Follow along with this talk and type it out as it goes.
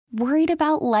Worried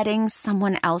about letting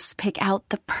someone else pick out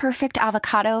the perfect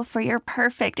avocado for your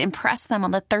perfect impress them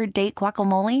on the third date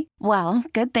guacamole? Well,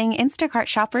 good thing Instacart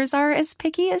shoppers are as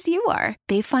picky as you are.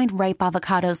 They find ripe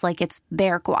avocados like it's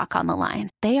their guac on the line.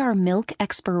 They are milk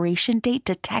expiration date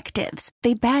detectives.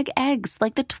 They bag eggs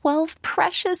like the 12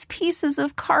 precious pieces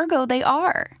of cargo they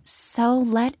are. So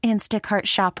let Instacart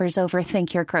shoppers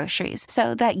overthink your groceries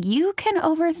so that you can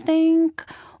overthink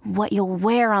what you'll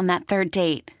wear on that third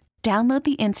date. Download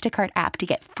the Instacart app to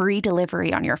get free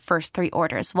delivery on your first 3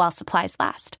 orders while supplies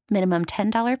last. Minimum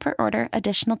 $10 per order.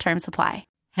 Additional terms apply.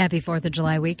 Happy 4th of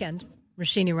July weekend.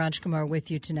 Rashini Rajkumar with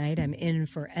you tonight. I'm in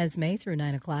for Esme through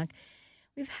 9 o'clock.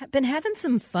 We've been having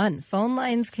some fun. Phone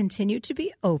lines continue to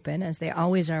be open, as they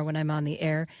always are when I'm on the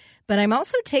air. But I'm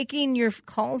also taking your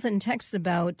calls and texts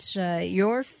about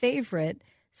your favorite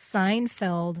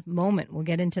Seinfeld moment. We'll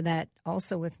get into that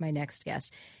also with my next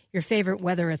guest. Your favorite,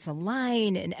 whether it's a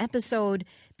line, an episode,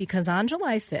 because on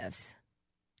July 5th,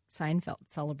 Seinfeld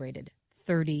celebrated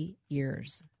 30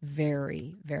 years.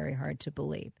 Very, very hard to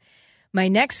believe. My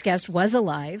next guest was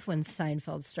alive when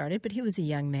Seinfeld started, but he was a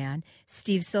young man.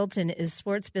 Steve Silton is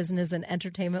sports business and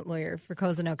entertainment lawyer for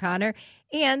Cozen O'Connor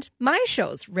and my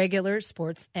show's regular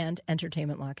sports and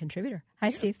entertainment law contributor.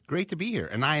 Hi, Steve. Great to be here.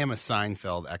 And I am a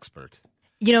Seinfeld expert.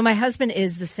 You know, my husband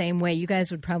is the same way. You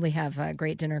guys would probably have a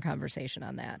great dinner conversation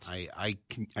on that. I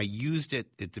used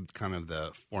it to kind of the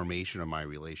formation of my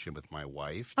relationship with my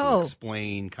wife to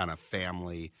explain kind of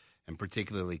family and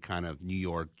particularly kind of New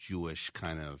York Jewish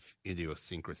kind of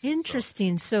idiosyncrasy.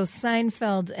 Interesting. So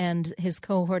Seinfeld and his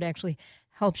cohort actually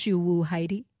helps you woo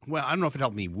Heidi? Well, I don't know if it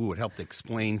helped me woo. It helped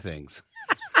explain things.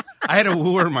 I had to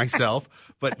woo her myself,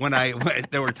 but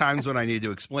there were times when I needed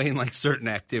to explain like certain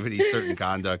activities, certain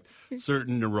conduct,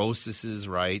 certain neuroses,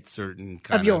 right? Certain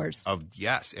kind of yours,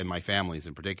 yes, and my family's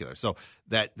in particular. So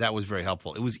that was very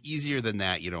helpful. It was easier than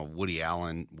that. You know, Woody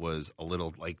Allen was a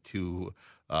little like too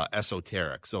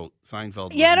esoteric. So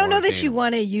Seinfeld. Yeah, I don't know that you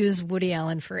want to use Woody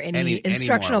Allen for any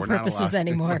instructional purposes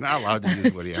anymore. We're not allowed to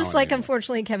use Woody Allen. Just like, anymore.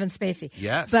 Unfortunately, Kevin Spacey.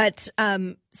 Yes. But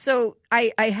so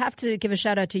I have to give a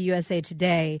shout out to USA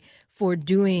Today for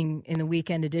doing, in the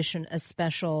weekend edition, a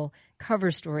special cover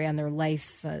story on their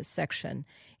life section.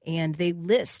 And they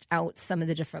list out some of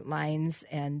the different lines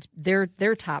and their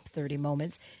top 30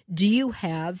 moments. Do you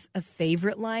have a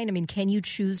favorite line? I mean, can you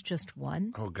choose just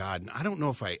one? Oh God, I don't know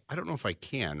if I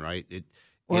can. Right?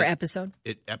 Episode.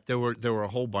 There were a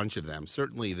whole bunch of them.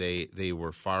 Certainly, they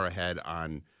were far ahead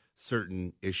on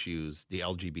certain issues, the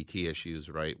LGBT issues,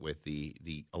 right? With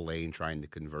the Elaine trying to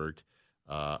convert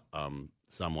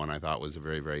someone, I thought was a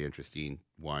very, very interesting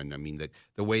one. I mean,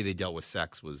 the way they dealt with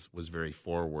sex was very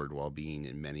forward while being,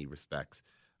 in many respects,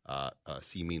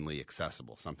 seemingly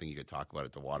accessible, something you could talk about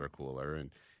at the water cooler.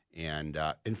 And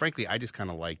frankly, I just kind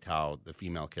of liked how the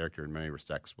female character, in many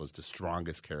respects, was the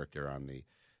strongest character on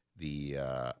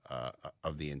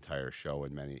of the entire show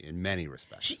in many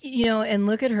respects. You know, and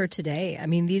look at her today. I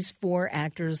mean, these 4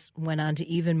 actors went on to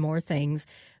even more things,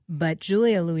 but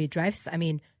Julia Louis-Dreyfus, I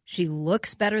mean, she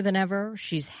looks better than ever.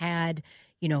 She's had,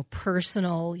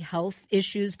 personal health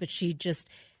issues, but she just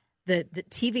the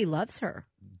TV loves her.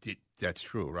 That's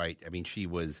true, right? I mean, she's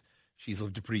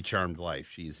lived a pretty charmed life.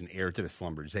 She's an heir to the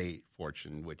Schlumberger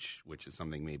fortune, which is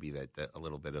something maybe that a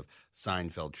little bit of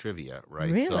Seinfeld trivia,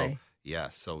 right? Really? So, yeah.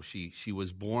 So she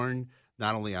was born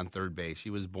not only on third base, she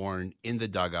was born in the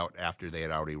dugout after they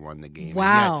had already won the game.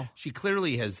 Wow. She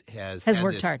clearly has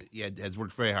worked hard. Yeah, has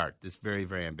worked very hard. This very,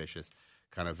 very ambitious,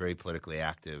 kind of very politically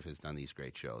active, has done these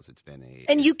great shows. It's been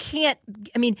you can't,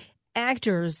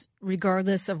 actors,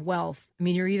 regardless of wealth,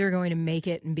 you're either going to make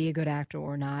it and be a good actor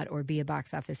or not, or be a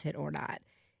box office hit or not.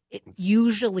 It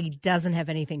usually doesn't have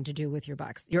anything to do with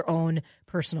your own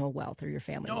personal wealth or your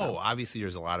family wealth. No, obviously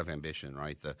there's a lot of ambition,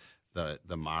 right?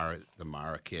 The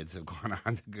Mara kids have gone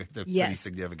on to pretty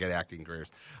significant acting careers.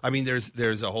 I mean,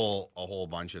 there's a whole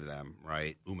bunch of them,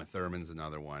 right? Uma Thurman's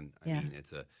another one. I mean,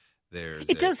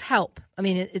 it does help. I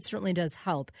mean, it certainly does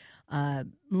help.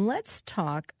 Let's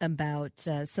talk about,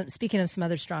 speaking of some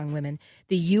other strong women,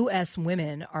 the U.S.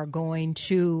 women are going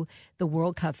to the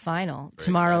World Cup final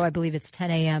tomorrow. Exciting. I believe it's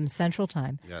 10 a.m. Central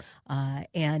Time. Yes.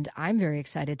 And I'm very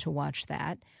excited to watch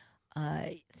that.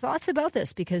 Thoughts about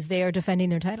this, because they are defending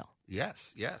their title.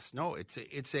 Yes. No, it's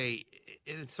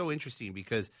so interesting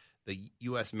because the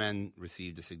U.S. men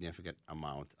received a significant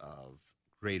amount of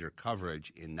greater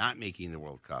coverage in not making the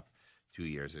World Cup 2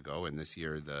 years ago, and this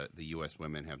year the U.S.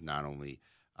 women have not only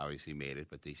obviously made it,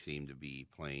 but they seem to be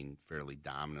playing fairly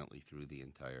dominantly through the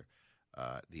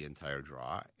entire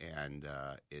draw, and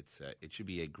it should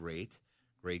be a great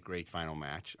final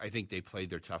match. I think they played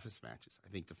their toughest matches. I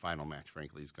think the final match,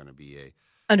 frankly, is going to be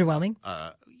Underwhelming?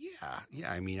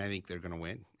 Yeah. I mean, I think they're going to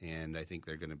win, and I think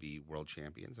they're going to be world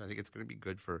champions. I think it's going to be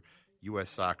good for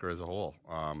U.S. soccer as a whole.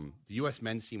 The U.S.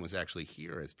 men's team was actually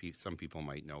here, as some people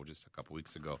might know, just a couple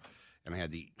weeks ago, and I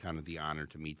had the honor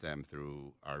to meet them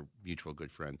through our mutual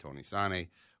good friend Tony Sane,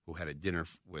 who had a dinner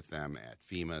with them at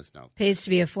FEMA's. Now pays to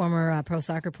be a former pro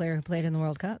soccer player who played in the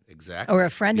World Cup. Exactly. Or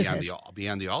a friend of his. Be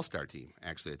on the All-Star team,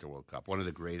 actually, at the World Cup. One of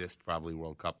the greatest, probably,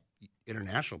 World Cup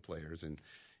international players in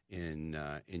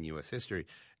U.S. history.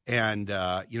 And,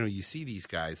 you see these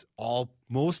guys,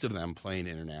 most of them playing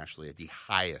internationally at the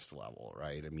highest level,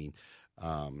 right? I mean,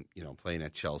 playing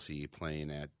at Chelsea,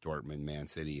 playing at Dortmund, Man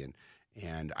City,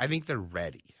 and I think they're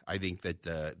ready. I think that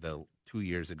the 2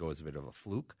 years ago was a bit of a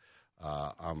fluke.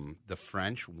 The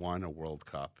French won a World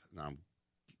Cup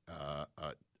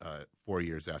 4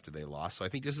 years after they lost. So I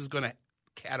think this is going to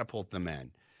catapult the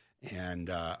men. And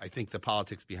I think the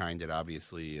politics behind it,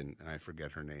 obviously, and I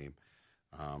forget her name,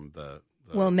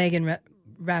 Megan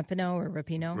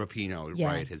Rapinoe, yeah.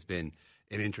 Right, has been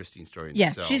an interesting story.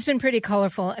 Yeah, she's been pretty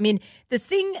colorful. I mean, the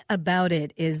thing about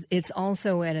it is it's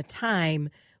also at a time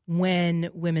when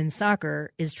women's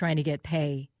soccer is trying to get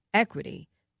pay equity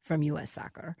from U.S.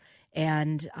 soccer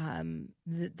and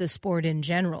the sport in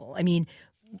general. I mean,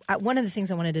 one of the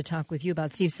things I wanted to talk with you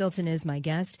about, Steve Silton is my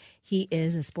guest. He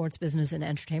is a sports business and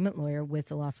entertainment lawyer with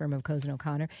the law firm of Cozen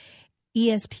O'Connor.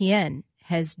 ESPN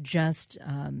has just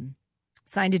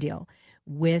signed a deal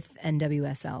with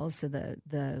NWSL, so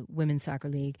the Women's Soccer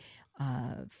League,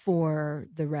 for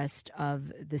the rest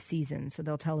of the season. So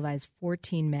they'll televise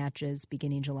 14 matches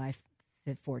beginning July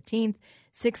 14th.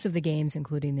 6 of the games,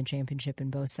 including the championship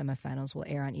and both semifinals, will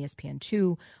air on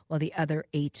ESPN2, while the other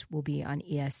 8 will be on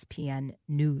ESPN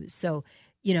News. So,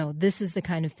 this is the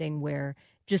kind of thing where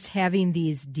just having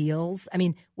these deals, I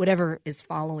mean, whatever is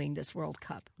following this World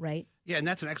Cup, right? Yeah, and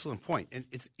that's an excellent point. And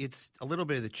it's a little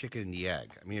bit of the chicken and the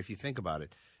egg. I mean, if you think about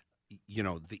it,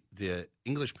 the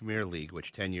English Premier League,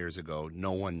 which 10 years ago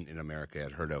no one in America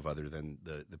had heard of other than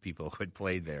the people who had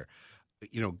played there,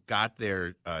 got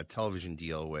their television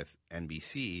deal with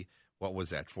NBC. What was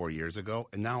that, 4 years ago?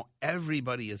 And now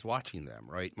everybody is watching them,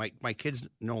 right? My kids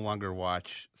no longer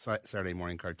watch Saturday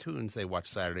morning cartoons. They watch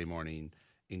Saturday morning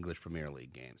English Premier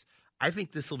League games. I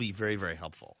think this will be very, very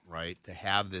helpful, right, to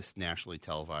have this nationally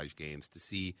televised games, to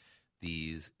see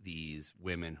these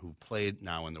women who played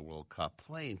now in the World Cup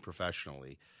playing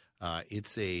professionally.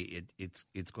 It's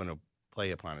going to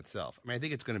play upon itself. I mean, I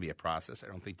think it's going to be a process. I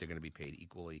don't think they're going to be paid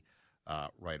equally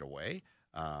right away.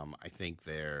 I think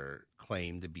their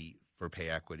claim for pay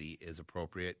equity is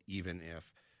appropriate, even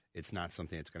if it's not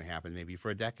something that's going to happen maybe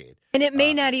for a decade. And it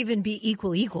may not even be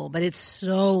equal, but it's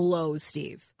so low,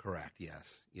 Steve. Correct.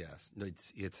 Yes. No,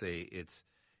 it's a.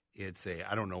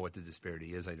 I don't know what the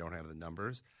disparity is. I don't have the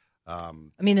numbers. I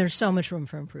mean, there's so much room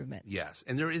for improvement. Yes,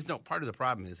 and there is no part of the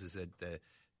problem is that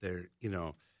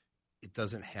it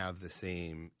doesn't have the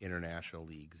same international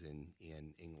leagues in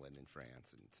England and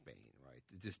France and Spain, right?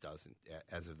 It just doesn't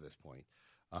as of this point.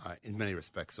 In many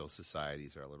respects, those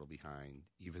societies are a little behind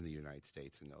even the United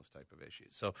States in those type of issues.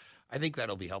 So I think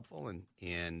that'll be helpful, and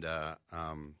I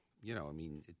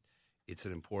mean, it's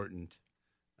an important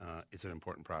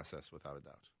process without a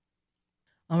doubt.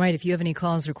 All right, if you have any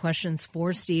calls or questions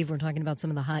for Steve, we're talking about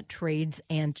some of the hot trades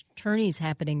and tourneys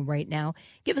happening right now.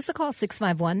 Give us a call,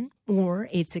 651 or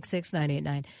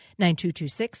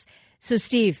 866-989-9226. So,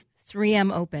 Steve,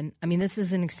 3M Open. I mean, this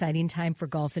is an exciting time for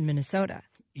golf in Minnesota.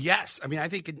 Yes, I mean, I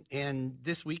think, and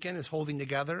this weekend is holding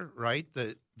together, right?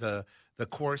 The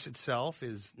course itself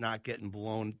is not getting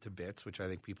blown to bits, which I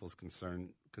think people's concerned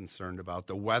about.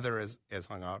 The weather has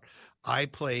hung out. I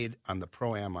played on the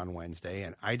Pro-Am on Wednesday,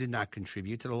 and I did not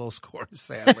contribute to the low scores,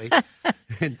 sadly.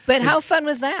 But how fun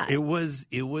was that? It was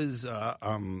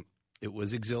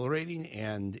exhilarating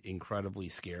and incredibly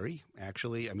scary,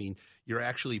 actually. I mean, you're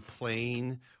actually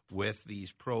playing with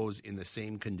these pros in the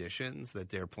same conditions that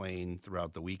they're playing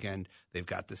throughout the weekend. They've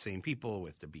got the same people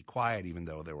with to be quiet, even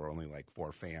though there were only like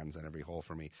 4 fans on every hole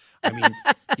for me. I mean,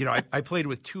 I played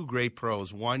with 2 great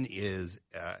pros. One is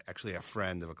actually a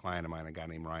friend of a client of mine, a guy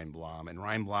named Ryan Blom. And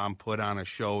Ryan Blom put on a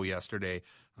show yesterday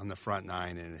on the front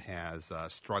nine and has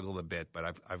struggled a bit,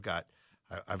 but I've got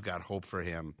hope for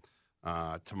him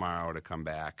tomorrow to come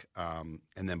back. And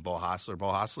then Bo Hostler.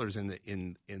 Bo Hostler's in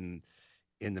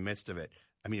the midst of it.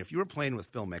 I mean, if you were playing with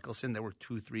Phil Mickelson, there were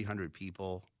 200-300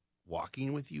 people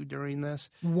walking with you during this.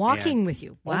 Walking with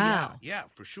you? Wow. Oh, yeah,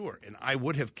 for sure. And I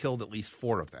would have killed at least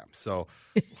 4 of them. So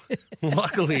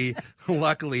luckily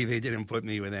they didn't put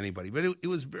me with anybody. But it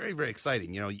was very, very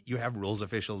exciting. You have rules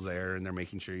officials there, and they're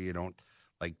making sure you don't,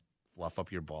 like, fluff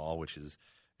up your ball, which is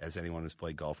as anyone who's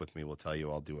played golf with me will tell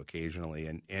you, I'll do occasionally.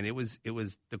 And it was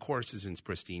the course is in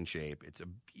pristine shape. It's a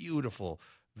beautiful,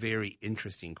 very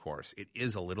interesting course. It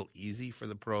is a little easy for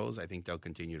the pros. I think they'll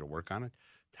continue to work on it.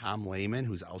 Tom Lehman,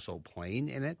 who's also playing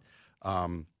in it,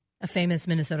 a famous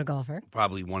Minnesota golfer,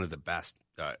 probably one of the best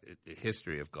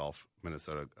history of golf,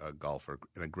 Minnesota golfer,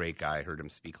 and a great guy. I heard him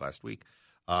speak last week.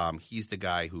 He's the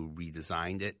guy who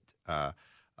redesigned it, and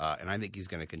I think he's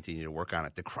going to continue to work on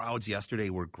it. The crowds yesterday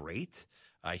were great.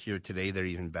 I hear today they're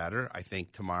even better. I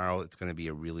think tomorrow it's going to be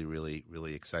a really, really,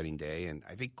 really exciting day, and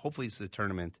I think hopefully it's a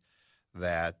tournament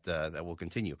that will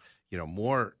continue.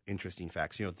 More interesting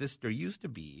facts. There used to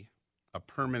be a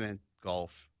permanent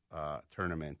golf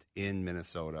tournament in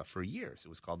Minnesota for years. It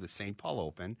was called the St. Paul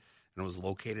Open, and it was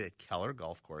located at Keller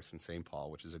Golf Course in St.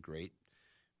 Paul, which is a great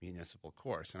municipal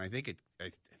course. And I think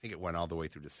it went all the way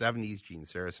through the 70s. Gene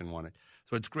Saracen won it.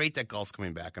 So it's great that golf's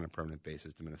coming back on a permanent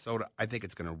basis to Minnesota. I think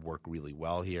it's going to work really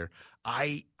well here.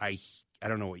 I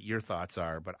don't know what your thoughts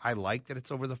are, but I like that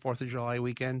it's over the 4th of July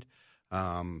weekend.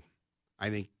 I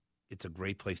think it's a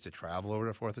great place to travel over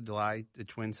the 4th of July, the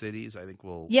Twin Cities. I think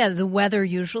Yeah, the weather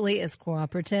usually is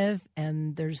cooperative,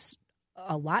 and there's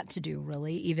a lot to do,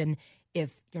 really, even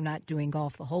if you're not doing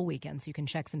golf the whole weekend. So you can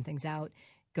check some things out,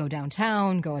 go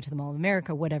downtown, go out to the Mall of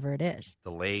America, whatever it is. The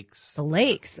lakes.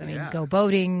 I mean, go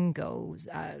boating, go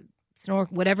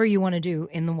snorkel, whatever you want to do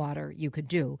in the water, you could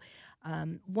do.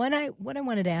 What I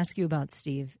wanted to ask you about,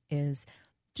 Steve, is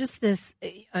just this,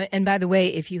 and by the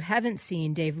way, if you haven't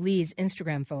seen Dave Lee's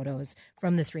Instagram photos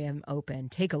from the 3M Open,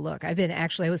 take a look.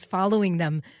 I was following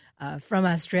them from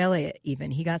Australia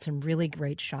even. He got some really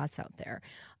great shots out there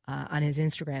on his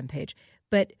Instagram page.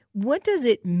 But what does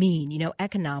it mean,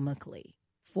 economically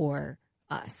for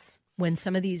us when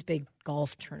some of these big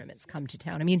golf tournaments come to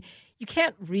town? I mean,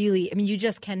 you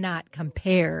just cannot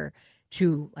compare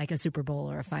to like a Super Bowl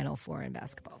or a Final Four in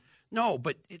basketball. No,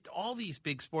 but all these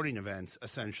big sporting events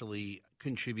essentially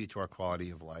contribute to our quality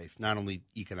of life, not only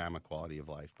economic quality of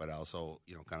life, but also,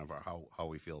 kind of how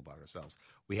we feel about ourselves.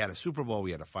 We had a Super Bowl.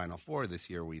 We had a Final Four. This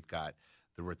year we've got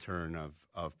the return of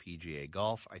PGA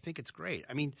golf. I think it's great.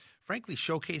 I mean, frankly,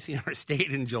 showcasing our state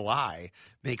in July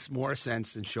makes more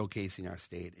sense than showcasing our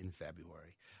state in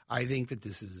February. I think that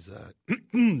this is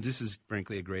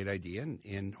frankly a great idea,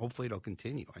 and hopefully it'll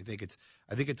continue. I think it's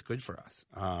good for us.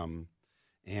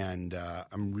 And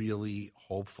I'm really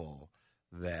hopeful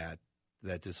that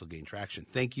this will gain traction.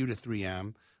 Thank you to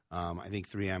 3M. I think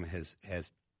 3M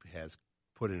has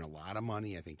put in a lot of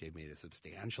money. I think they've made a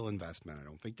substantial investment. I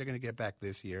don't think they're going to get back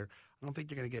this year. I don't think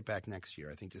they're going to get back next year.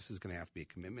 I think this is going to have to be a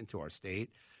commitment to our state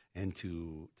and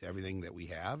to everything that we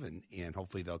have, and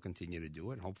hopefully they'll continue to do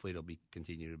it, and hopefully it'll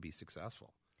continue to be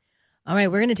successful. All right,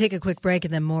 we're going to take a quick break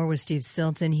and then more with Steve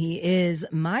Silton. He is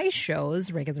my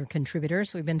show's regular contributor,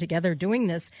 so we've been together doing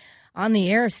this on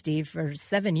the air, Steve, for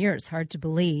 7 years. Hard to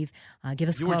believe. Give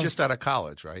us a call. You were just out of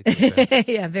college, right?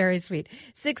 Yeah, very sweet.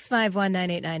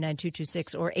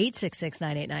 651-989-9226 or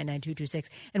 866-989-9226.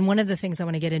 And one of the things I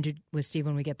want to get into with Steve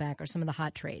when we get back are some of the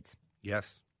hot trades.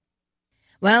 Yes.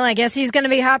 Well, I guess he's going to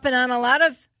be hopping on a lot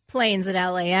of planes at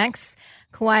LAX.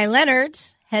 Kawhi Leonard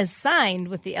has signed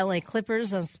with the LA Clippers.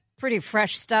 That's pretty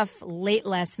fresh stuff. Late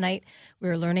last night, we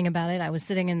were learning about it. I was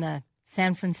sitting in the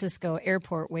San Francisco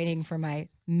airport waiting for my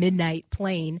midnight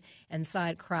plane and saw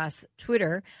it cross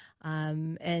Twitter.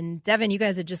 And Devin, you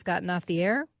guys had just gotten off the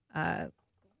air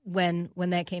when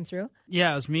that came through?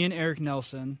 Yeah, it was me and Eric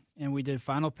Nelson, and we did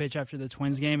final pitch after the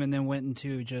Twins game and then went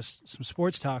into just some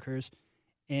sports talkers.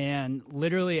 And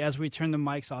literally as we turned the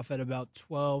mics off at about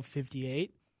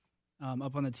 12:58,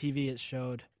 up on the TV it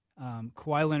showed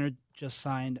Kawhi Leonard just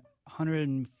signed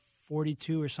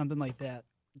 142 or something like that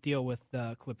deal with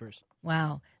the Clippers.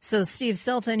 Wow. So Steve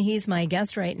Silton, he's my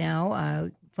guest right now.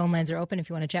 Phone lines are open if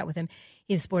you want to chat with him.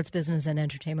 He's a sports business and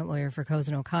entertainment lawyer for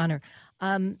Cozen O'Connor.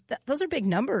 Those are big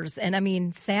numbers. And, I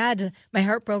mean, sad. My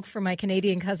heart broke for my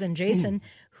Canadian cousin Jason,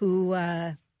 who,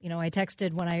 I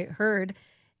texted when I heard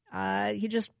he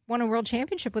just won a world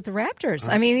championship with the Raptors.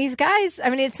 I mean, these guys,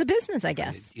 it's a business, I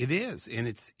guess. It is, and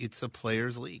it's a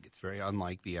players' league. It's very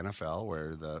unlike the NFL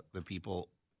where the people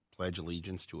pledge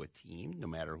allegiance to a team, no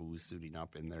matter who's suiting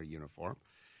up in their uniform.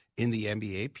 In the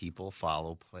NBA, people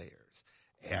follow players.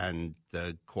 And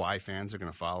the Kawhi fans are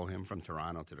going to follow him from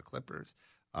Toronto to the Clippers.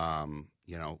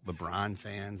 LeBron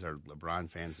fans are LeBron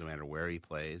fans no matter where he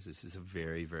plays. This is a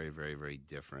very, very, very, very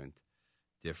different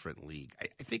league.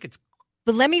 I think it's.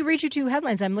 But let me read you two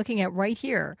headlines I'm looking at right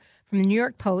here from the New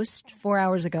York Post 4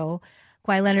 hours ago.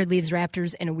 Kawhi Leonard leaves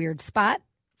Raptors in a weird spot.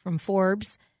 From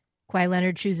Forbes, Kawhi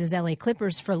Leonard chooses LA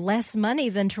Clippers for less money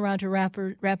than Toronto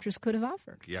Raptors could have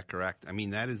offered. Yeah, correct. I mean,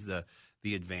 that is the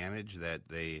the advantage that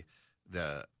the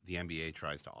NBA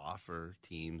tries to offer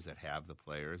teams that have the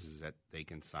players is that they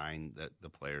can sign the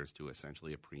players to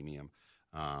essentially a premium.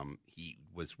 He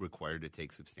was required to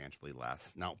take substantially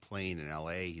less. Now, playing in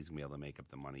L.A., he's going to be able to make up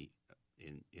the money.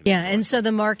 And so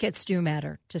the markets do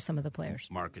matter to some of the players.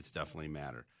 Markets definitely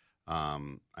matter.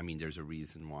 There's a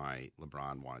reason why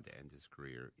LeBron wanted to end his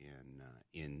career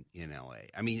in L.A.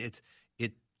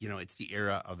 It's the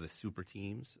era of the super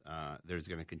teams. There's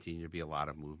going to continue to be a lot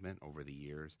of movement over the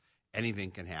years.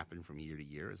 Anything can happen from year to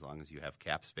year as long as you have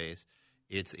cap space.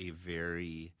 It's a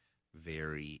very,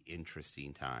 very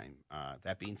interesting time.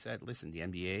 That being said, listen, the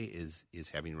NBA is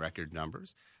having record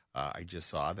numbers. I just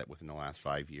saw that within the last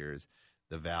 5 years,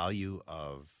 the value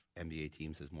of NBA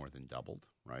teams has more than doubled,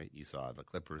 right? You saw the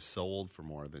Clippers sold for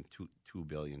more than $2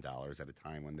 billion at a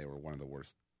time when they were one of the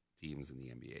worst teams in the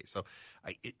NBA. So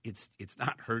it's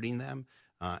not hurting them,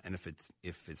 and if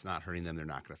it's not hurting them, they're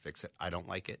not going to fix it. I don't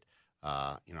like it.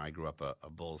 I grew up a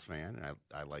Bulls fan, and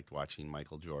I liked watching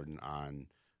Michael Jordan on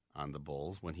the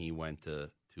Bulls. When he went to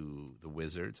the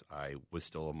Wizards, I was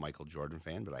still a Michael Jordan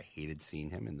fan, but I hated seeing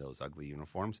him in those ugly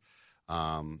uniforms.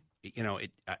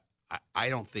 I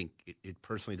don't think it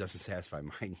personally doesn't satisfy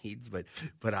my needs, but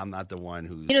I'm not the one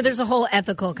who. There's a whole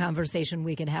ethical conversation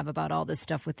we could have about all this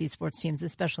stuff with these sports teams,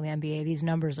 especially NBA. These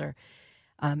numbers are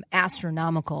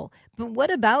astronomical. But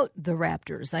what about the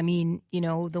Raptors?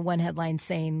 The one headline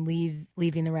saying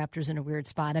leaving the Raptors in a weird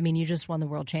spot. You just won the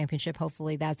World Championship.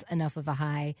 Hopefully that's enough of a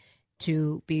high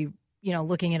to be,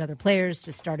 looking at other players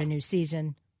to start a new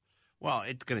season. Well,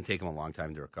 it's going to take them a long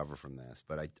time to recover from this,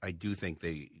 but I do think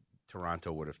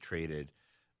Toronto would have traded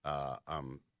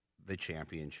the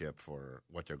championship for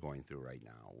what they're going through right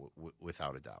now,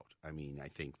 without a doubt. I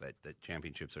think that the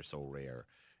championships are so rare,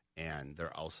 and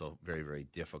they're also very, very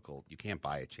difficult. You can't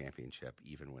buy a championship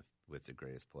even with the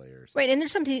greatest players. Right, and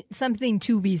there's something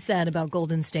to be said about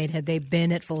Golden State. Had they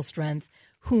been at full strength,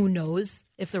 who knows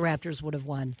if the Raptors would have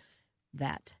won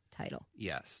that title.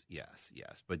 Yes.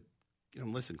 But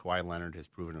listen, Kawhi Leonard has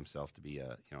proven himself to be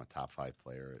a top 5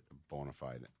 player, a bona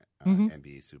fide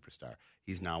NBA superstar.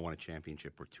 He's now won a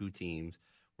championship for 2 teams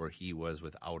where he was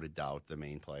without a doubt the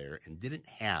main player and didn't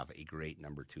have a great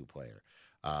number 2 player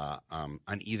on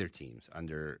either teams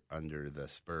under the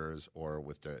Spurs or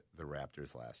with the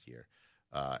Raptors last year.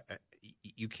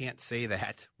 You can't say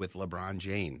that with LeBron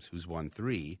James, who's won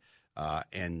 3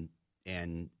 and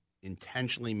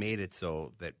intentionally made it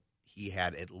so that he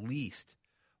had at least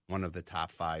one of the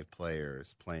top 5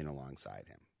 players playing alongside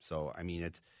him. So,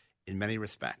 it's in many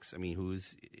respects.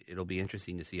 It'll be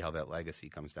interesting to see how that legacy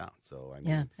comes down. So,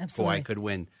 yeah, absolutely.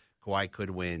 Kawhi could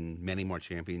win many more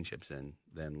championships than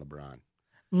LeBron.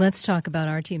 Let's talk about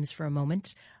our teams for a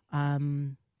moment.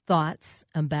 Thoughts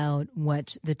about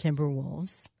what the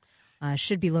Timberwolves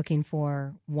should be looking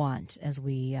for, as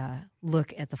we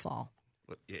look at the fall.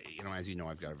 As you know,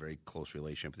 I've got a very close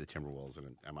relationship with the Timberwolves,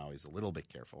 and I'm always a little bit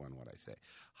careful in what I say.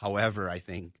 However, I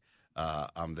think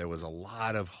there was a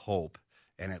lot of hope,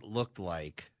 and it looked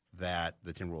like that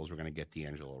the Timberwolves were going to get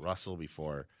D'Angelo Russell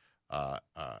before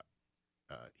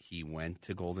he went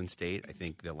to Golden State. I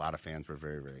think that a lot of fans were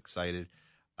very, very excited.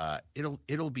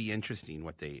 It'll be interesting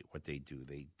what they do.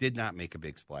 They did not make a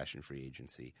big splash in free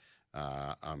agency.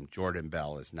 Jordan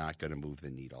Bell is not going to move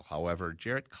the needle. However,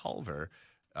 Jarrett Culver,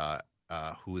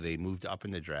 who they moved up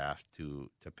in the draft to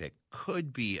pick,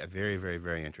 could be a very, very,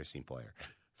 very interesting player.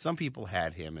 Some people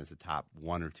had him as a top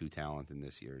 1 or 2 talent in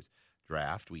this year's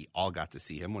draft. We all got to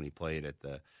see him when he played at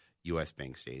the U.S.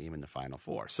 Bank Stadium in the Final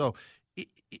Four. So,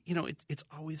 it's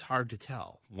always hard to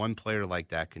tell. One player like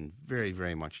that can very,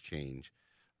 very much change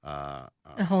the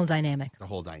whole dynamic.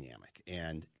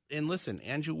 And listen,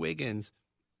 Andrew Wiggins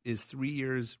is 3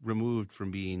 years removed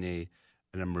from being an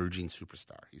emerging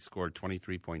superstar. He scored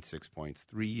 23.6 points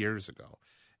 3 years ago,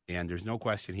 and there's no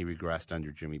question he regressed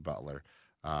under Jimmy Butler.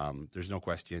 There's no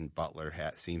question Butler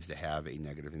seems to have a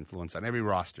negative influence on every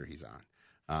roster he's on,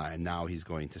 and now he's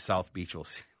going to South Beach. We'll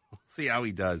see how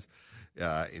he does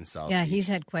in South Beach. Yeah, he's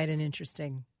had quite an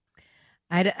interesting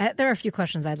there are a few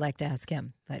questions I'd like to ask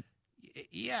him, but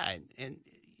yeah, and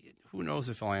who knows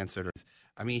if he'll answer it.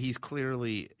 He's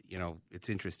clearly, it's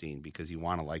interesting because you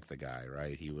want to like the guy,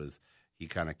 right? He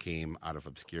kind of came out of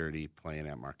obscurity playing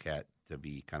at Marquette to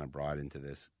be kind of brought into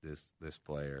this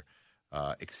player,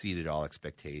 exceeded all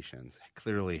expectations,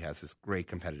 clearly has this great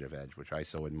competitive edge, which I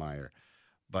so admire,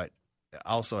 but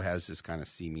also has this kind of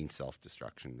seeming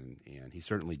self-destruction, and he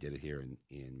certainly did it here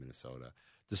in Minnesota,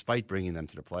 despite bringing them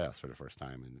to the playoffs for the first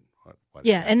time.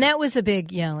 And that was a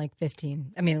big,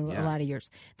 15, a lot of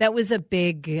years. That was a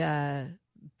big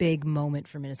moment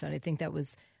for Minnesota. I think that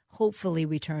was hopefully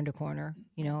we turned a corner.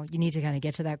 You know, you need to kind of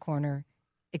get to that corner,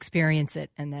 experience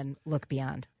it, and then look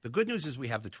beyond. The good news is we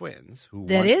have the Twins.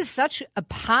 That is such a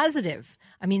positive,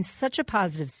 such a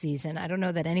positive season. I don't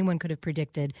know that anyone could have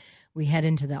predicted we head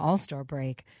into the All-Star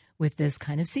break with this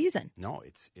kind of season. No,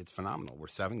 it's phenomenal. We're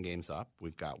 7 games up.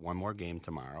 We've got one more game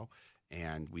tomorrow,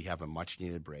 and we have a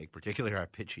much-needed break. Particularly our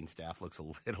pitching staff looks a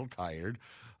little tired,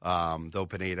 though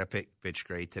Pineda pitched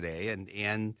great today.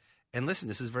 And listen,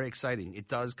 this is very exciting. It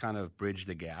does kind of bridge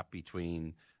the gap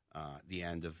between the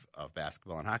end of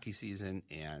basketball and hockey season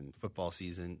and football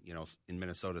season. You know, in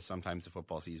Minnesota, sometimes the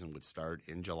football season would start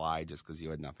in July just because you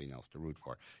had nothing else to root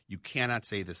for. You cannot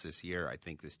say this year. I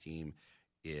think this team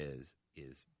is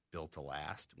built to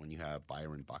last. When you have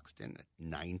Byron Buxton,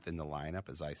 9th in the lineup,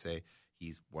 as I say,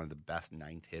 he's one of the best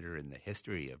 9th hitter in the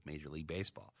history of Major League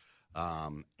Baseball.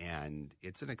 And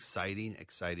it's an exciting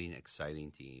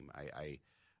team. I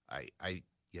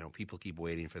people keep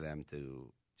waiting for them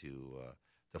to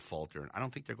falter, and I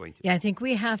don't think they're going to. Yeah, I think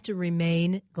we have to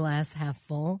remain glass half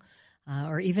full,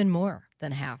 or even more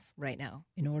than half right now,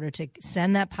 in order to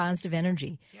send that positive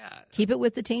energy. Yeah, keep it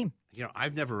with the team. You know,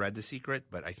 I've never read The Secret,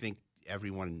 but I think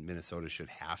everyone in Minnesota should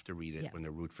have to read it when they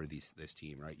root for this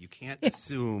team, right? You can't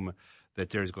assume that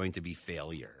there's going to be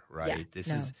failure, right?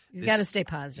 Yeah, you've got to stay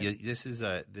positive.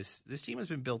 This team has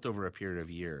been built over a period of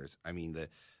years. I mean,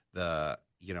 the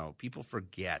people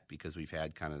forget because we've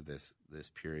had kind of this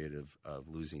period of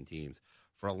losing teams.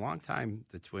 For a long time,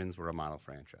 the Twins were a model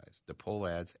franchise. The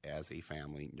Pohlads, as a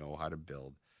family, know how to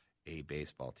build a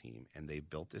baseball team, and they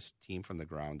built this team from the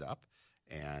ground up.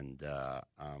 And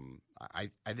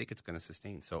I think it's going to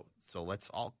sustain. So let's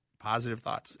all positive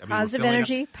thoughts. Positive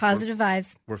energy, positive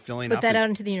vibes. We're filling Put up that out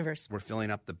into the universe. We're filling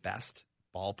up the best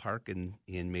ballpark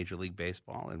in Major League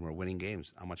Baseball, and we're winning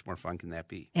games. How much more fun can that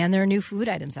be? And there are new food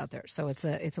items out there, so it's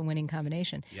a winning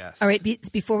combination. Yes. All right.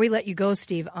 Before we let you go,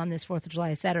 Steve, on this 4th of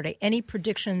July Saturday, any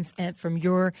predictions from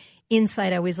your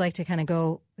insight? I always like to kind of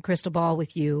go crystal ball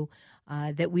with you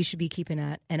that we should be keeping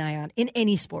an eye on in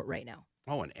any sport right now.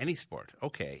 Oh, in any sport.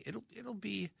 Okay, it'll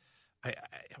be.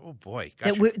 Oh boy,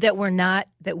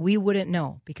 that we wouldn't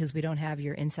know because we don't have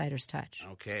your insider's touch.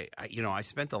 Okay, I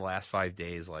spent the last 5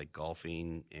 days like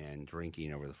golfing and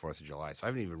drinking over the 4th of July, so I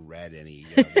haven't even read any.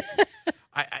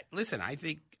 Listen. I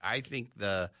think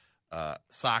the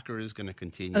soccer is going to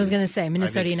continue. I was going to say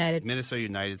Minnesota United. Minnesota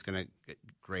United is going to get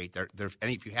great.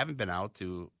 And if you haven't been out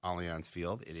to Allianz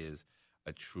Field, it is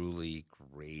a truly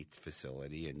great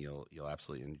facility, and you'll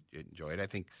absolutely enjoy it. I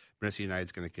think Minnesota United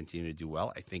is going to continue to do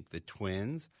well. I think the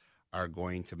Twins are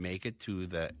going to make it to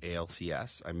the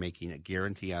ALCS. I'm making a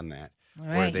guarantee on that. All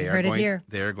right, you heard it here.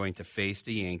 They're going to face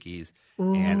the Yankees,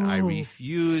 Ooh. And I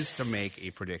refuse to make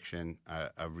a prediction.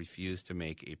 I refuse to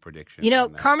make a prediction.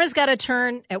 Karma's got to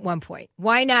turn at one point.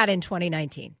 Why not in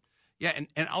 2019? Yeah,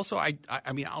 and also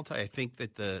I'll tell you, I think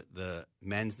that the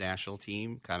men's national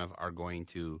team kind of are going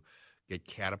to get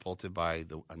catapulted by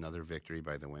another victory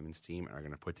by the women's team, and are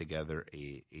going to put together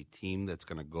a team that's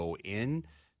going to go in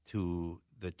to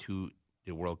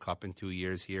the World Cup in 2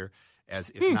 years here as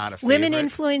if not a favorite. Women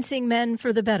influencing men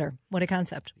for the better. What a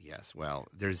concept. Yes, well,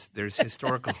 there's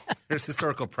historical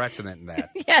precedent in that.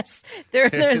 Yes,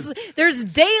 there's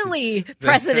daily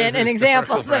precedent and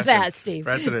examples of that, Steve.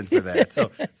 Precedent for that.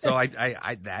 So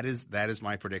I that is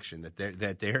my prediction that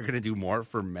they're going to do more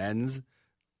for men's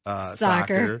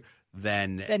soccer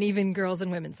than even girls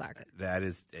and women's soccer.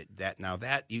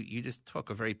 That you just took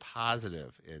a very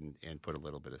positive and put a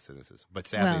little bit of cynicism, but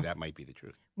sadly that might be the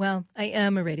truth. Well, I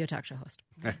am a radio talk show host.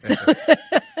 So,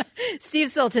 Steve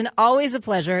Sultan, always a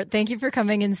pleasure. Thank you for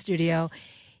coming in studio.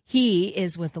 He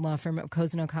is with the law firm of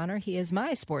Cozen O'Connor. He is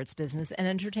my sports business and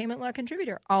entertainment law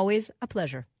contributor. Always a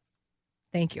pleasure.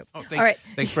 Thank you. Oh, thanks. All right.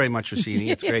 Thanks very much, Rossini.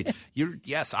 It's great.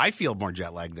 Yes, I feel more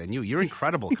jet lagged than you. You're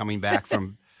incredible coming back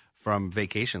from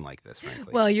vacation like this,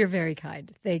 frankly. Well, you're very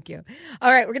kind. Thank you.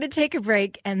 All right, we're going to take a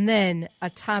break, and then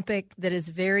a topic that is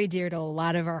very dear to a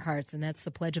lot of our hearts, and that's the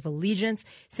Pledge of Allegiance.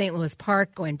 St. Louis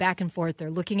Park going back and forth.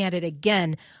 They're looking at it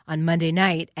again on Monday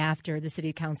night after the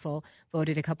city council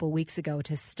voted a couple weeks ago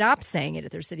to stop saying it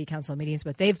at their city council meetings,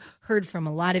 but they've heard from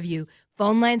a lot of you.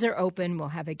 Phone lines are open. We'll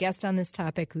have a guest on this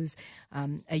topic who's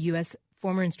a U.S.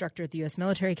 former instructor at the U.S.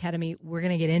 Military Academy. We're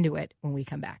going to get into it when we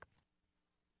come back.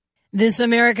 This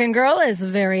American Girl is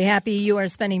very happy you are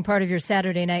spending part of your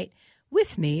Saturday night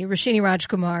with me, Roshini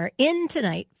Rajkumar, in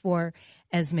tonight for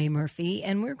Esme Murphy.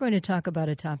 And we're going to talk about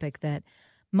a topic that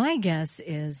my guess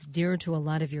is dear to a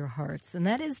lot of your hearts, and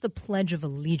that is the Pledge of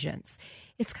Allegiance.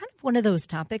 It's kind of one of those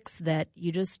topics that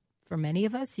you just For many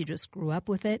of us, you just grew up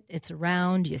with it. It's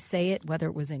around. You say it, whether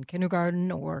it was in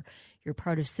kindergarten or you're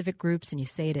part of civic groups and you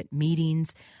say it at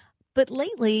meetings. But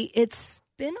lately, it's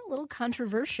been a little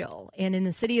controversial. And in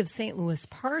the city of St. Louis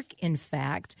Park, in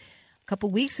fact, a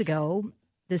couple weeks ago,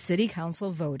 the city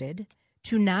council voted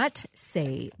to not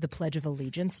say the Pledge of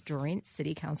Allegiance during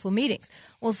city council meetings.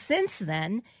 Well, since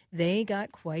then, they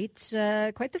got quite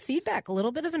the feedback, a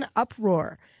little bit of an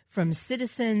uproar from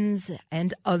citizens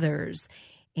and others,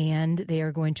 and they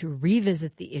are going to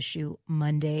revisit the issue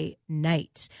Monday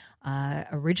night.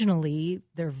 Originally,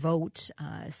 their vote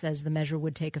says the measure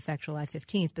would take effect July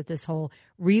 15th, but this whole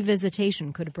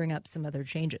revisitation could bring up some other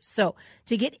changes. So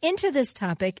to get into this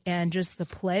topic and just the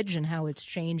pledge and how it's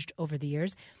changed over the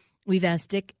years, we've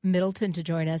asked Dick Middleton to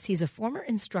join us. He's a former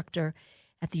instructor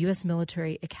at the U.S.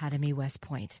 Military Academy, West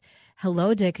Point.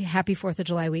 Hello, Dick. Happy 4th of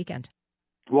July weekend.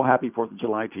 Well, happy 4th of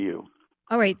July to you.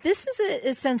 All right. This is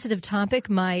a sensitive topic.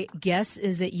 My guess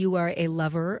is that you are a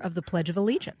lover of the Pledge of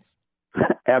Allegiance.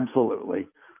 Absolutely.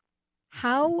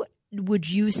 How would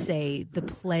you say the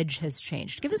pledge has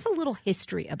changed? Give us a little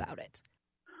history about it.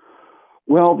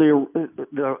 Well,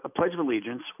 the Pledge of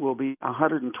Allegiance will be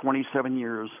 127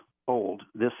 years old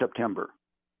this September.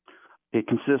 It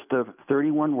consists of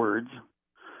 31 words,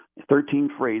 13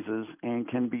 phrases, and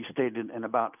can be stated in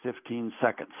about 15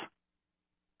 seconds.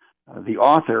 The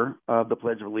author of the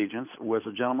Pledge of Allegiance was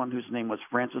a gentleman whose name was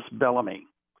Francis Bellamy,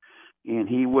 and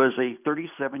he was a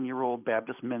 37-year-old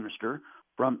Baptist minister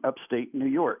from upstate New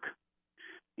York.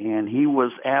 And he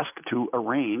was asked to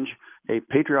arrange a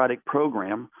patriotic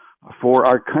program for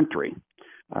our country.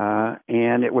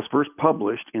 And it was first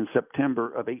published in September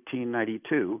of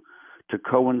 1892 to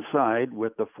coincide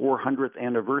with the 400th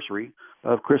anniversary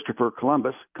of Christopher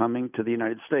Columbus coming to the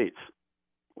United States,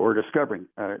 or discovering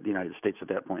the United States at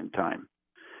that point in time.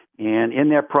 And in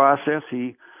that process,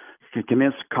 he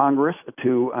convinced Congress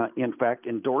to, in fact,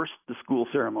 endorse the school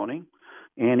ceremony.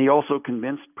 And he also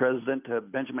convinced President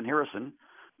Benjamin Harrison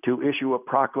to issue a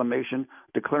proclamation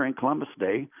declaring Columbus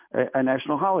Day a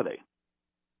national holiday.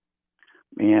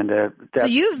 And so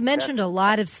you've mentioned a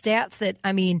lot of stats that,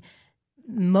 I mean,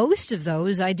 most of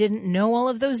those, I didn't know all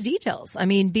of those details. I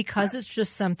mean, because it's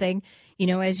just something, you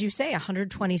know, as you say,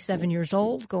 127 years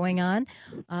old going on,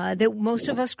 that most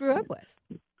of us grew up with.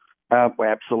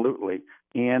 Absolutely.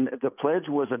 And the pledge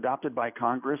was adopted by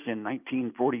Congress in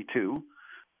 1942,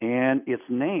 and its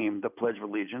name, the Pledge of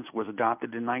Allegiance, was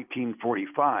adopted in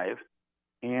 1945.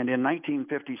 And in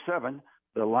 1957,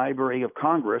 the Library of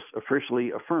Congress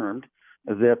officially affirmed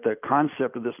that the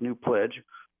concept of this new pledge,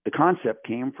 the concept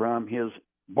came from his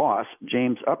boss,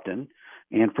 James Upton,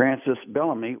 and Francis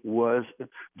Bellamy was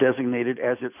designated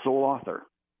as its sole author.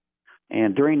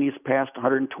 And during these past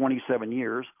 127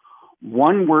 years,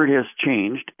 one word has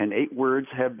changed and 8 words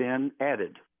have been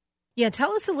added. Yeah,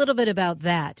 tell us a little bit about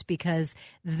that, because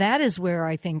that is where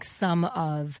I think some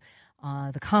of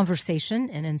the conversation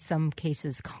and in some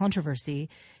cases controversy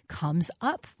comes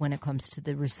up when it comes to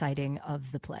the reciting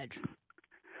of the pledge.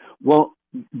 Well,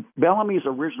 Bellamy's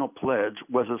original pledge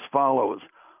was as follows: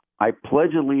 I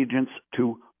pledge allegiance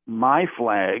to my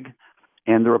flag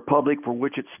and the republic for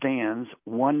which it stands,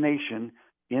 one nation,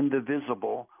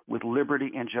 indivisible, with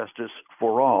liberty and justice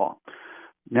for all.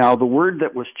 Now, the word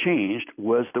that was changed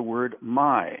was the word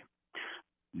my.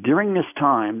 During this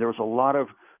time, there was a lot of,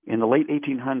 in the late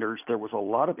 1800s, there was a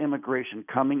lot of immigration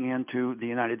coming into the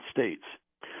United States.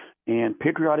 And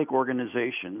patriotic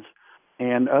organizations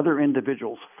and other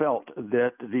individuals felt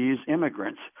that these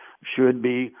immigrants should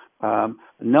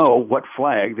know what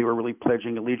flag they were really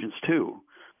pledging allegiance to.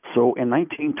 So in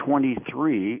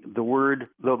 1923, the word,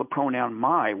 though the pronoun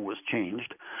my was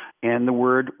changed, and the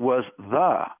word was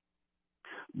the.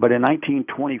 But in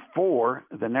 1924,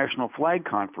 the National Flag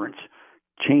Conference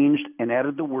changed and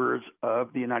added the words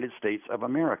of the United States of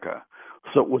America.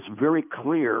 So it was very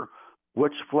clear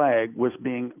which flag was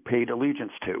being paid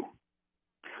allegiance to.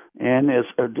 And as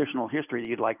additional history that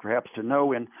you'd like perhaps to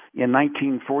know, in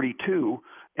 1942,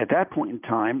 at that point in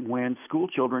time, when school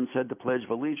children said the Pledge of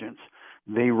Allegiance,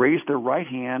 they raised their right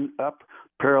hand up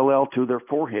parallel to their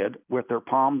forehead with their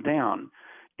palm down.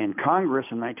 And Congress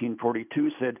in 1942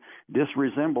 said this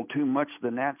resembled too much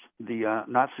the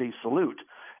Nazi salute,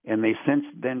 and they since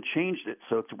then changed it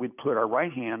so that we'd put our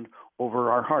right hand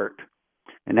over our heart.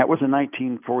 And that was in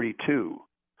 1942.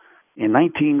 In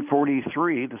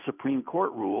 1943, the Supreme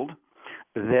Court ruled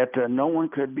that no one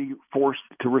could be forced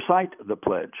to recite the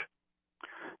pledge.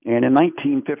 And in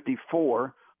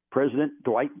 1954, President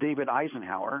Dwight David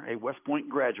Eisenhower, a West Point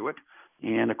graduate,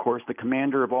 and of course the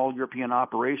commander of all European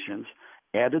operations,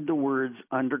 added the words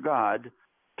 "under God"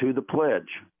 to the pledge.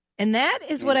 And that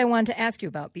is what I want to ask you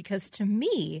about, because to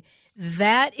me,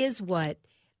 that is what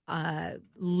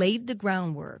laid the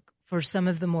groundwork for some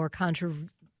of the more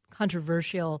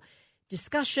controversial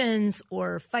discussions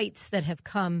or fights that have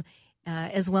come,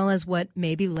 as well as what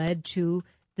maybe led to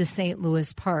the St.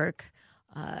 Louis Park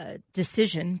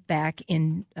decision back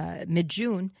in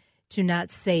mid-June to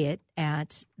not say it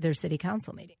at their city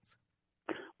council meetings.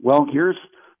 Well, here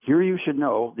you should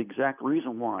know the exact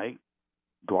reason why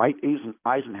Dwight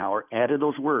Eisenhower added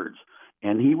those words.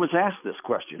 And he was asked this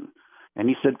question, and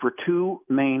he said for two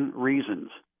main reasons.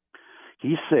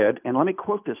 He said, and let me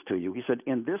quote this to you, he said,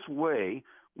 "In this way,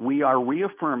 we are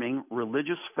reaffirming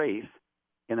religious faith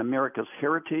in America's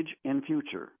heritage and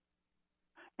future.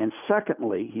 And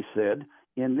secondly," he said,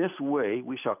 "in this way,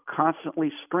 we shall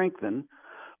constantly strengthen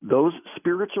those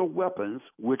spiritual weapons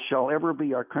which shall ever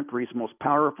be our country's most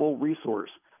powerful resource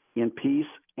in peace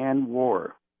and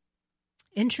war."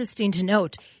 Interesting to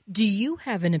note. Do you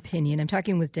have an opinion? I'm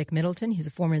talking with Dick Middleton. He's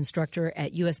a former instructor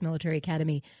at U.S. Military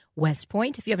Academy, West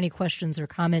Point. If you have any questions or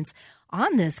comments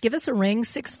on this, give us a ring,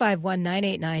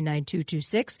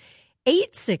 651-989-9226,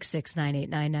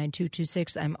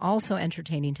 866-989-9226. I'm also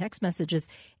entertaining text messages,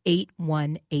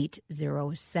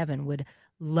 81807. Would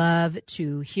love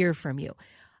to hear from you.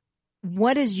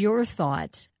 What is your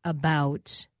thought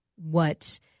about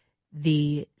what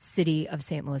the city of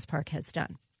St. Louis Park has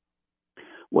done?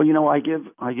 Well, I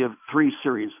give 3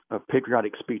 series of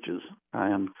patriotic speeches,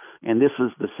 and this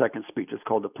is the second speech. It's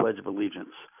called the Pledge of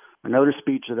Allegiance. Another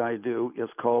speech that I do is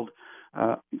called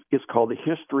the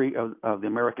History of the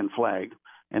American Flag,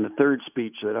 and the third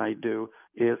speech that I do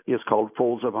is called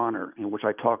Folds of Honor, in which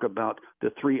I talk about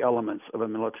the 3 elements of a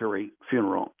military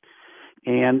funeral.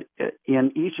 And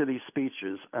in each of these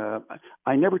speeches,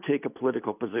 I never take a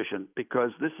political position,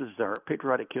 because this is our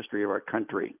patriotic history of our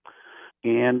country.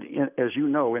 And as you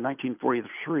know, in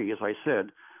 1943, as I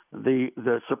said,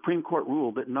 the Supreme Court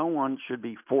ruled that no one should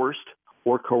be forced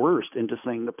or coerced into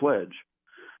saying the pledge.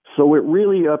 So it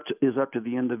really is up to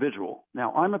the individual.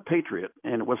 Now, I'm a patriot,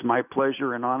 and it was my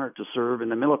pleasure and honor to serve in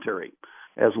the military,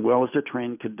 as well as to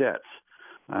train cadets.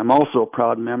 I'm also a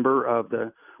proud member of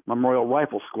the Memorial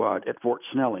Rifle Squad at Fort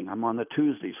Snelling. I'm on the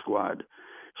Tuesday Squad.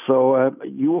 So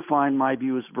you will find my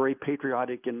views very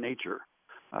patriotic in nature.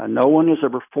 No one is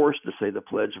ever forced to say the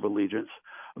Pledge of Allegiance,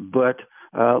 but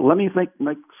let me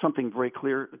make something very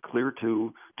clear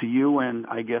to you and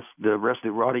I guess the rest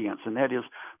of the audience, and that is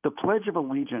the Pledge of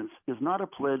Allegiance is not a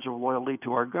pledge of loyalty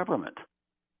to our government.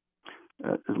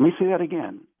 Let me say that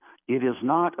again. It is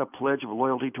not a pledge of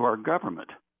loyalty to our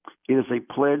government. It is a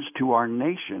pledge to our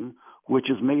nation, which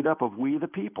is made up of we the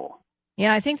people.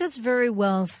 Yeah, I think that's very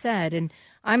well said. And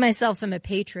I myself am a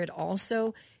patriot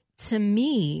also. To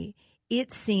me,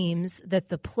 it seems that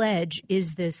the pledge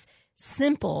is this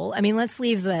simple, let's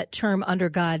leave that term under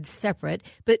God separate,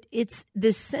 but it's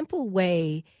this simple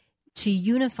way to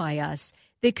unify us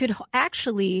that could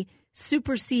actually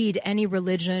supersede any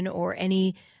religion or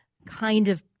any kind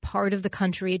of part of the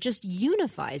country. It just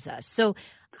unifies us. So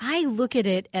I look at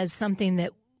it as something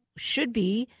that should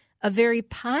be a very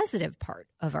positive part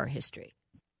of our history.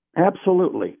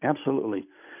 Absolutely, absolutely.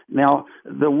 Now,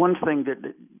 the one thing that,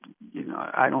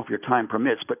 I don't know if your time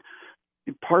permits, but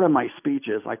part of my speech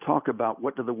is I talk about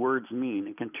what do the words mean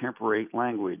in contemporary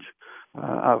language.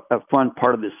 A fun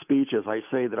part of this speech is I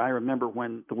say that I remember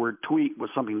when the word tweet was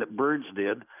something that birds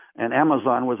did, and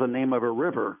Amazon was the name of a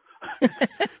river.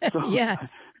 Yes.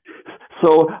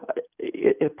 So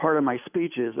part of my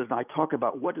speech is I talk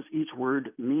about what does each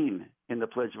word mean in the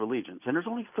Pledge of Allegiance, and there's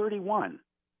only 31.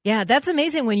 Yeah, that's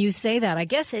amazing when you say that. I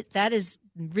guess that is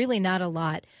really not a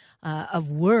lot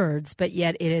of words, but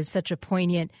yet it is such a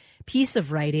poignant piece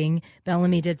of writing.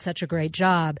 Bellamy did such a great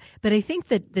job. But I think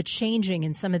that the changing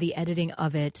and some of the editing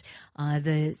of it,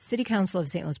 the City Council of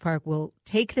St. Louis Park will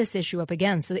take this issue up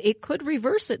again. So it could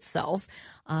reverse itself.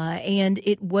 And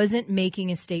it wasn't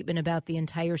making a statement about the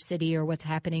entire city or what's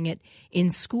happening in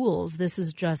schools. This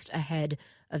is just ahead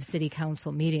of City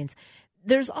Council meetings.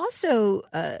 There's also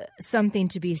something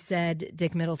to be said,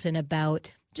 Dick Middleton, about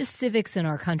just civics in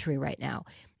our country right now.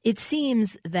 It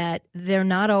seems that they're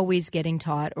not always getting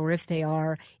taught, or if they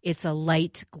are, it's a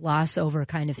light gloss over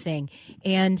kind of thing.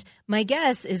 And my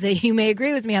guess is that you may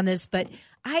agree with me on this, but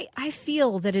I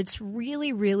feel that it's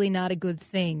really, really not a good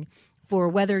thing for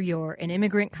whether you're an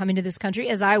immigrant coming to this country,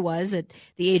 as I was at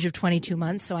the age of 22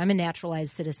 months, so I'm a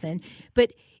naturalized citizen,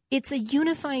 but it's a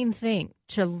unifying thing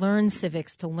to learn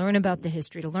civics, to learn about the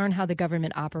history, to learn how the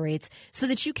government operates so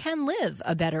that you can live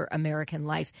a better American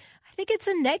life. I think it's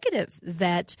a negative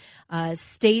that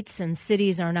states and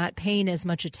cities are not paying as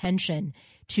much attention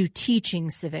to teaching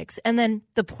civics. And then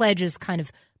the pledge is kind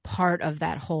of part of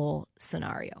that whole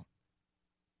scenario.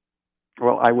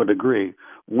 Well, I would agree.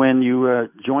 When you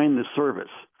join the service,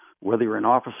 whether you're an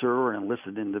officer or an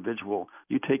enlisted individual,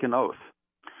 you take an oath.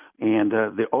 And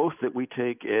the oath that we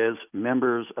take as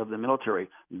members of the military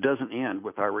doesn't end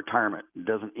with our retirement,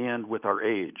 doesn't end with our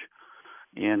age.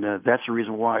 And that's the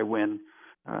reason why when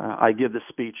I give this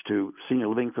speech to senior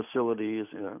living facilities,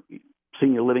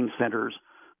 senior living centers,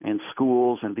 and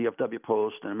schools, and VFW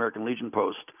Post, and American Legion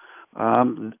Post,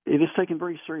 it is taken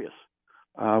very serious.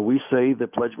 We say the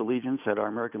Pledge of Allegiance at our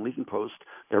American Legion Post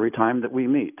every time that we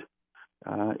meet.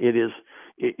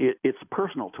 It's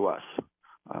personal to us.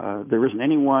 There isn't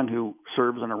anyone who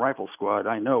serves in a rifle squad,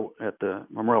 I know at the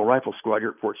Memorial Rifle Squad here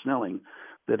at Fort Snelling,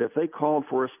 that if they called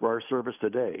for us for our service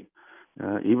today,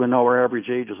 even though our average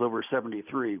age is over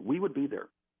 73, we would be there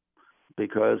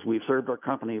because we've served our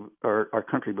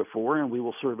country before, and we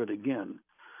will serve it again.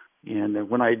 And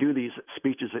when I do these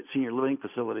speeches at senior living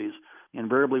facilities,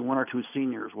 invariably one or two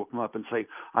seniors will come up and say,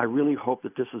 I really hope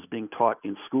that this is being taught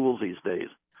in schools these days.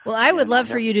 Well, I would love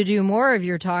for you to do more of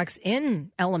your talks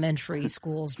in elementary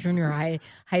schools, junior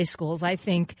high schools. I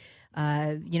think,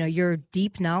 your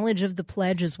deep knowledge of the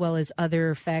pledge as well as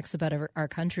other facts about our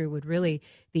country would really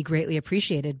be greatly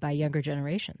appreciated by younger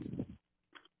generations.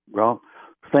 Well,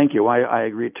 thank you. I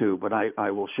agree too, but I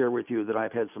will share with you that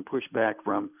I've had some pushback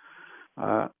from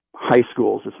high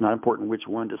schools. It's not important which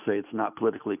one to say it's not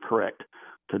politically correct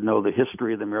to know the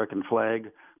history of the American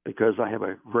flag, because I have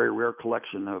a very rare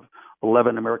collection of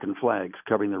 11 American flags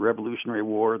covering the Revolutionary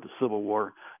War, the Civil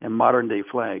War, and modern-day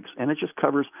flags. And it just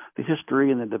covers the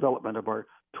history and the development of our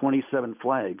 27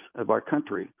 flags of our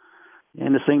country.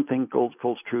 And the same thing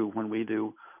holds true when we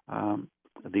do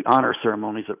the honor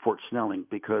ceremonies at Fort Snelling,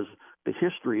 because the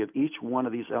history of each one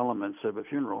of these elements of a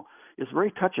funeral is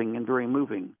very touching and very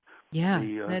moving. Yeah,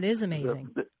 that is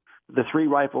amazing. The 3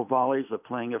 rifle volleys, the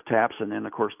playing of taps, and then,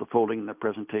 of course, the folding and the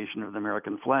presentation of the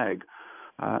American flag.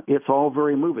 It's all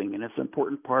very moving, and it's an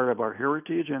important part of our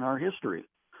heritage and our history.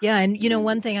 Yeah, and,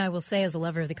 one thing I will say as a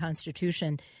lover of the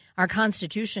Constitution, our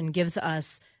Constitution gives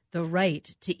us the right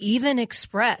to even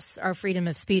express our freedom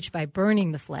of speech by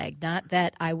burning the flag. Not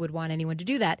that I would want anyone to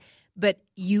do that, but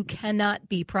you cannot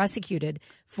be prosecuted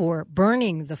for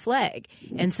burning the flag.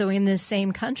 And so in this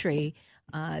same country,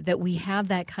 that we have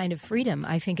that kind of freedom,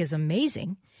 I think is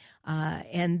amazing.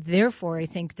 And therefore, I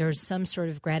think there's some sort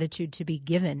of gratitude to be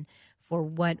given for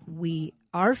what we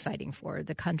are fighting for,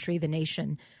 the country, the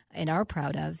nation, and are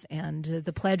proud of. And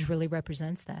the pledge really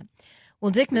represents that.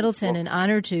 Well, Dick Middleton, an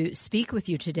honor to speak with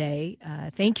you today.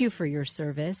 Thank you for your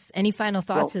service. Any final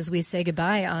thoughts as we say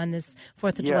goodbye on this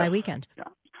 4th of July weekend? Yeah.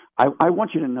 I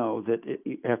want you to know that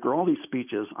after all these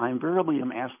speeches, I invariably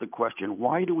am asked the question,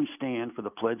 why do we stand for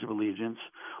the Pledge of Allegiance,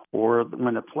 or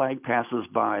when the flag passes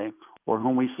by, or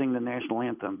when we sing the national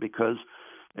anthem? Because,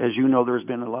 as you know, there's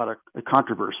been a lot of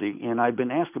controversy, and I've been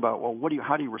asked about, well,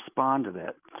 how do you respond to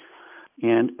that?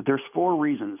 And there's 4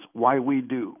 reasons why we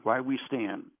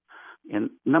stand.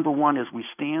 And number 1 is we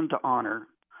stand to honor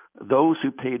those who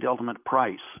paid the ultimate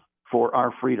price for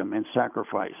our freedom and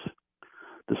sacrifice.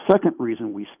 The second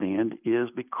reason we stand is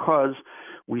because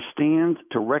we stand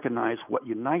to recognize what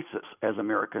unites us as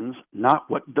Americans, not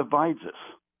what divides us.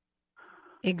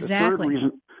 Exactly.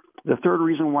 The third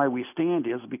reason why we stand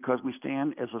is because we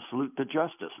stand as a salute to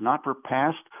justice, not for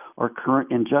past or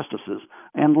current injustices.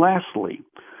 And lastly,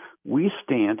 we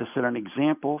stand to set an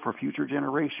example for future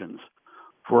generations,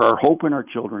 for our hope in our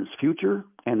children's future,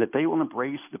 and that they will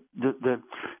embrace the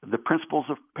principles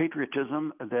of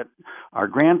patriotism that our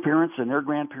grandparents and their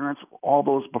grandparents, all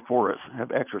those before us,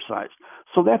 have exercised.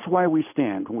 So that's why we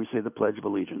stand when we say the Pledge of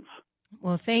Allegiance.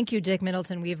 Well, thank you, Dick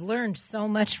Middleton. We've learned so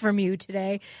much from you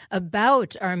today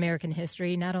about our American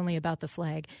history, not only about the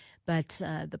flag, but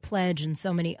the pledge and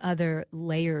so many other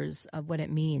layers of what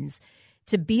it means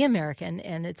to be American.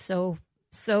 And it's so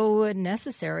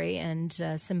necessary and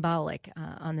symbolic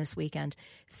on this weekend.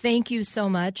 Thank you so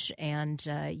much, and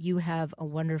you have a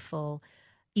wonderful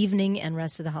evening and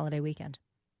rest of the holiday weekend.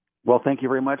 Well, thank you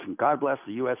very much, and God bless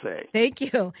the USA. Thank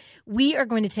you. We are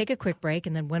going to take a quick break,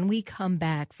 and then when we come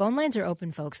back, phone lines are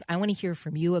open, folks. I want to hear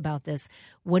from you about this.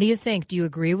 What do you think? Do you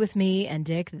agree with me and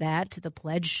Dick that the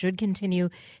pledge should continue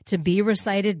to be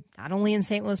recited, not only in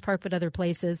St. Louis Park, but other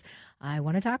places? I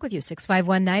want to talk with you.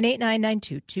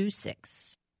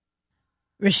 651-989-9226.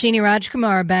 Roshini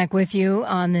Rajkumar back with you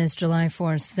on this July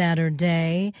 4th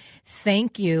Saturday.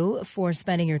 Thank you for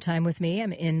spending your time with me.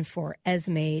 I'm in for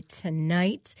Esme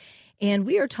tonight, and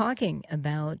we are talking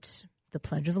about the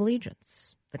Pledge of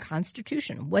Allegiance, the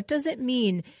Constitution. What does it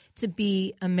mean to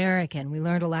be American? We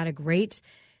learned a lot of great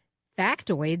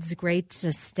factoids, great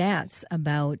stats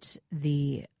about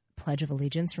the Pledge of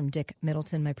Allegiance from Dick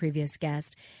Middleton, my previous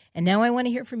guest. And now I want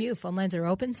to hear from you. Phone lines are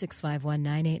open,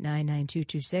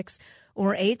 651-989-9226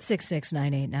 or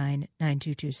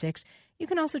 866-989-9226. You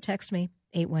can also text me,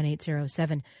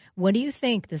 81807. What do you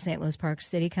think the St. Louis Park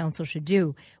City Council should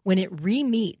do when it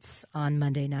re-meets on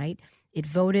Monday night? It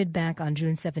voted back on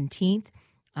June 17th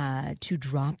to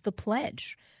drop the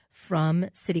pledge from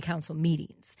city council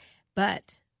meetings.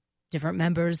 But different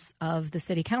members of the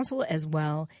city council, as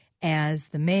well as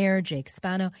the mayor, Jake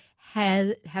Spano,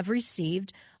 have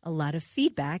received a lot of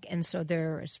feedback. And so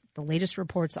there's the latest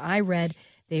reports I read,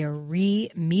 they are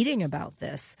re-meeting about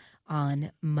this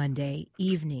on Monday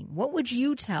evening. What would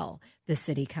you tell the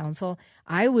city council?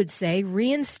 I would say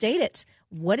reinstate it.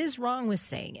 What is wrong with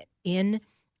saying it in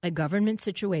a government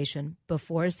situation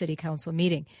before a city council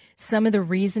meeting? Some of the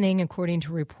reasoning, according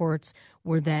to reports,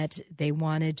 were that they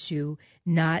wanted to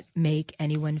not make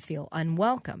anyone feel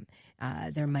unwelcome.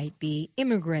 There might be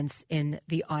immigrants in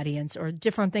the audience or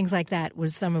different things like that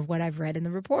was some of what I've read in the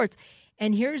reports.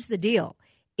 And here's the deal.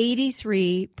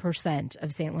 83%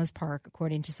 of St. Louis Park,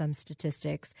 according to some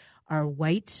statistics, are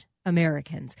white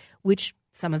Americans, which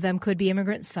some of them could be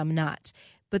immigrants, some not.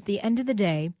 But at the end of the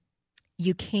day,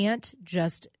 you can't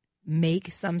just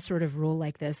make some sort of rule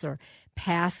like this or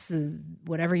pass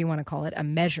whatever you want to call it, a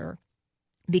measure,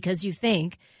 because you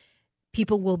think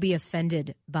people will be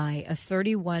offended by a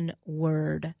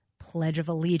 31-word Pledge of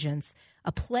Allegiance.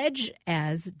 A pledge,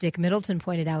 as Dick Middleton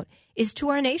pointed out, is to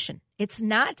our nation. It's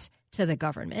not to the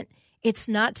government. It's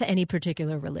not to any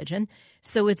particular religion.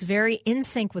 So it's very in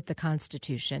sync with the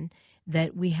Constitution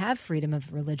that we have freedom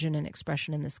of religion and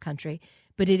expression in this country,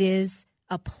 but it is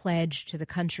a pledge to the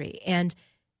country. And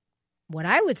what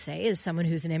I would say is someone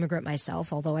who's an immigrant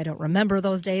myself, although I don't remember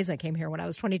those days, I came here when I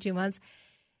was 22 months,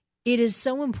 it is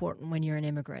so important when you're an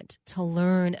immigrant to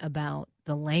learn about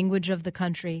the language of the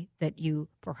country that you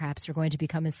perhaps are going to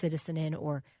become a citizen in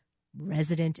or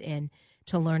resident in,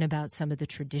 to learn about some of the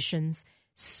traditions.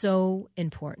 So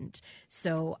important.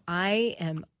 So I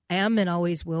am and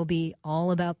always will be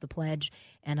all about the pledge,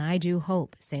 and I do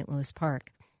hope St. Louis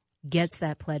Park gets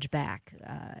that pledge back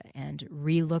and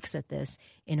re-looks at this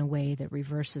in a way that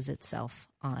reverses itself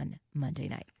on Monday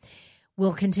night.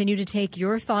 We'll continue to take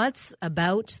your thoughts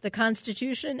about the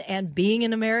Constitution and being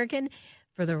an American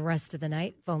for the rest of the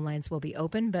night. Phone lines will be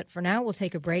open, but for now, we'll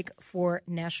take a break for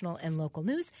national and local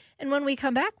news. And when we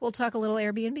come back, we'll talk a little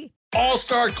Airbnb.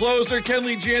 All-star closer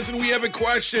Kenley Jansen, we have a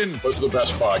question. What's the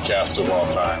best podcast of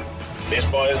all time?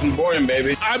 Baseball isn't boring,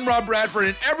 baby. I'm Rob Bradford,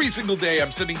 and every single day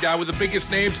I'm sitting down with the biggest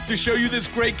names to show you this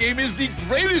great game is the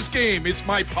greatest game. It's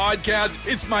my podcast.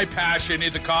 It's my passion.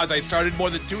 It's a cause I started more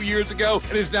than 2 years ago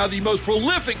and is now the most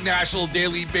prolific national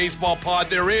daily baseball pod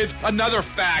there is. Another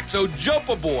fact. So jump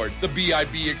aboard the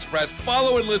BIB Express.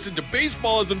 Follow and listen to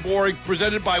Baseball Isn't Boring,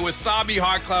 presented by Wasabi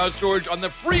Hot Cloud Storage on the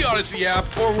free Odyssey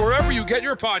app or wherever you get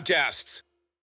your podcasts.